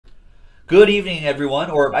Good evening, everyone,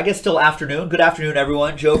 or I guess still afternoon. Good afternoon,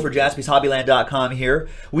 everyone. Joe for JaspysHobbyland.com here.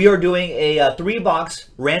 We are doing a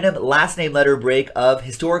 3-box random last name letter break of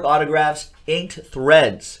historic autographs, inked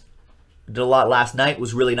threads. Did a lot last night.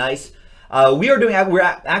 Was really nice. We're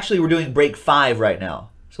doing break 5 right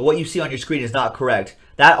now. So what you see on your screen is not correct.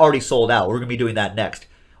 That already sold out. We're going to be doing that next,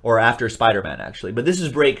 or after Spider-Man, actually. But this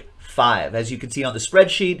is break 5. As you can see on the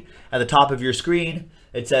spreadsheet at the top of your screen,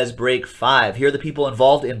 it says break 5. Here are the people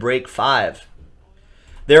involved in break 5.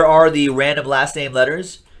 There are the random last name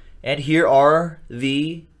letters, and here are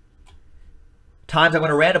the times I'm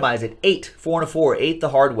going to randomize it. 8, 4 and a 4, 8 the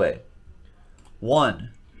hard way. 1,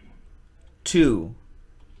 2,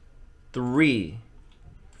 3,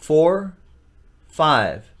 4,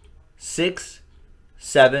 5, 6,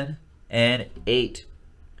 7, and 8.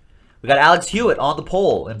 We got Alex Hewitt on the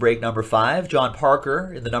pole in break number 5. John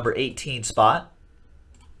Parker in the number 18 spot.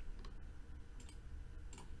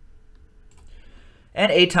 And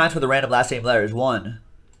 8 times for the random last name letters. 1,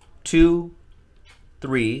 2,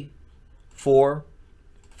 3, 4,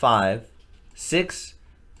 5, 6,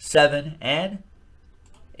 7, and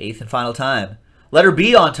 8th and final time. Letter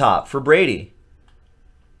B on top for Brady.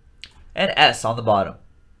 And S on the bottom.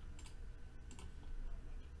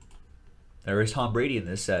 There is Tom Brady in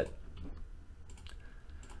this set.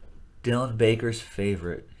 Dylan Baker's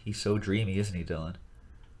favorite. He's so dreamy, isn't he, Dylan?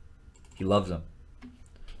 He loves him.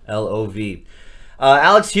 L-O-V.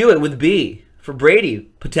 Alex Hewitt with B for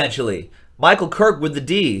Brady, potentially. Michael Kirk with the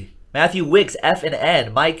D. Matthew Wicks, F and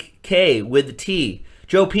N. Mike K with the T.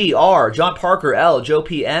 Joe P, R. John Parker, L. Joe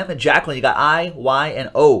P, M. And Jacqueline, you got I, Y,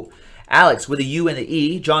 and O. Alex with a U and the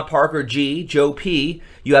E. John Parker, G. Joe P.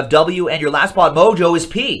 You have W, and your last spot, Mojo, is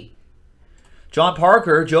P. John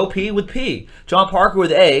Parker, Joe P with P. John Parker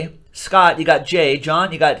with A. Scott, you got J.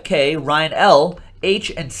 John, you got K. Ryan, L.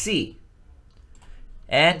 H, and C.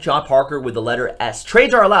 And John Parker with the letter S.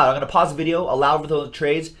 Trades are allowed. I'm going to pause the video, allow for those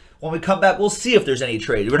trades. When we come back, we'll see if there's any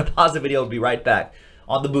trades. We're going to pause the video and be right back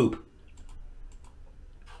on the boop.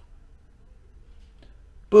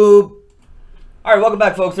 Boop. All right, welcome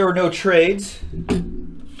back, folks. There were no trades. A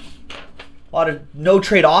lot of no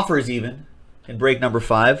trade offers even in break number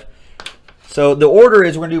 5. So the order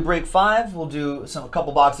is we're going to do break 5. We'll do a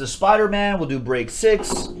couple boxes of Spider-Man. We'll do break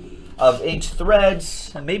 6 of inked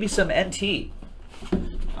threads and maybe some NT.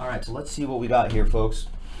 All right, so let's see what we got here, folks.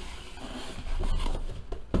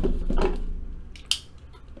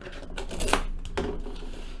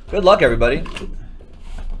 Good luck, everybody.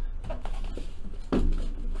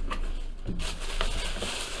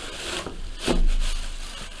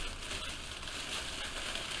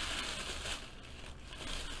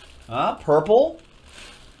 Purple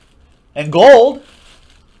and gold,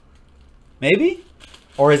 maybe?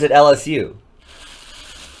 Or is it LSU?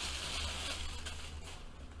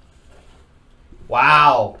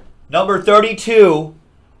 Wow. Number 32,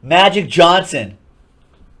 Magic Johnson.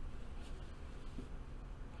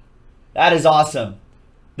 That is awesome.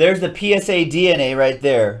 There's the PSA DNA right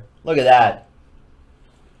there. Look at that.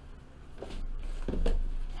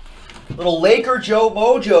 Little Laker Joe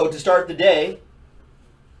Mojo to start the day.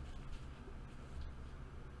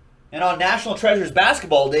 And on National Treasures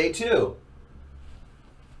Basketball Day, too.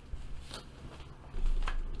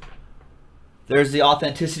 There's the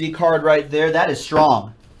authenticity card right there. That is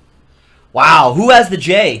strong. Wow. Who has the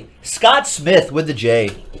J? Scott Smith with the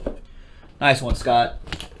J. Nice one, Scott.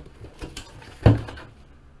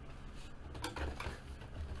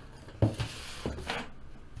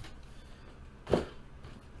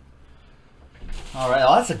 All right.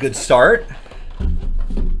 Well, that's a good start.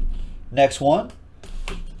 Next one.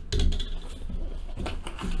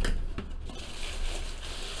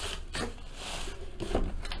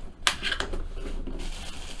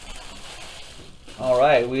 All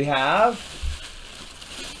right, we have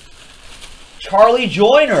Charlie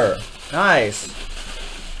Joyner. Nice.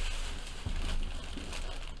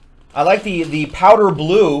 I like the powder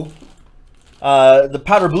blue, color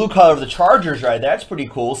of the Chargers right there. That's pretty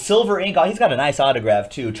cool. Silver ink. Oh, he's got a nice autograph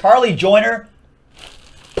too. Charlie Joyner.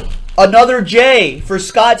 Another J for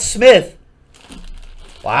Scott Smith.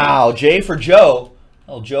 Wow, J for Joe.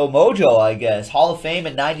 Oh, Joe Mojo, I guess. Hall of Fame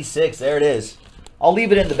in '96. There it is. I'll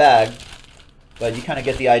leave it in the bag. But you kind of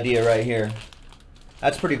get the idea right here.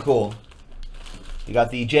 That's pretty cool. You got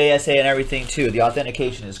the JSA and everything too. The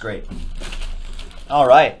authentication is great. All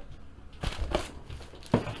right.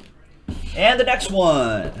 And the next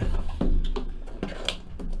one.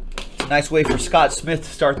 It's a nice way for Scott Smith to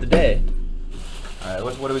start the day. All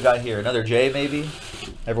right, what do we got here? Another J maybe?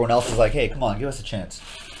 Everyone else is like, hey, come on, give us a chance.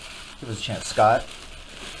 Give us a chance, Scott.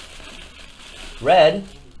 Red.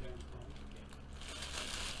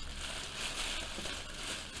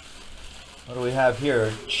 What do we have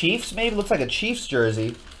here? Chiefs, maybe? Looks like a Chiefs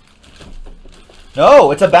jersey.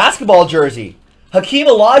 No, it's a basketball jersey. Hakeem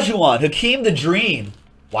Olajuwon. Hakeem the Dream.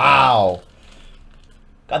 Wow.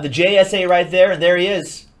 Got the JSA right there, and there he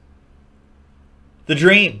is. The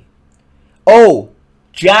Dream. Oh,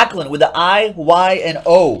 Jacqueline with the I, Y, and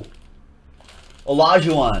O.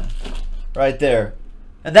 Olajuwon. Right there.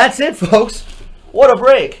 And that's it, folks. What a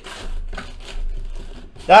break.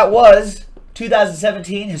 That was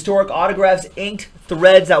 2017 Historic Autographs Inked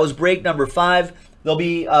Threads. That was break number 5. There'll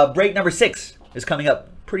be break number 6 is coming up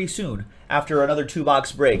pretty soon after another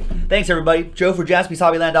 2-box break. Thanks, everybody. Joe for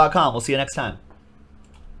JaspysHobbyland.com. We'll see you next time.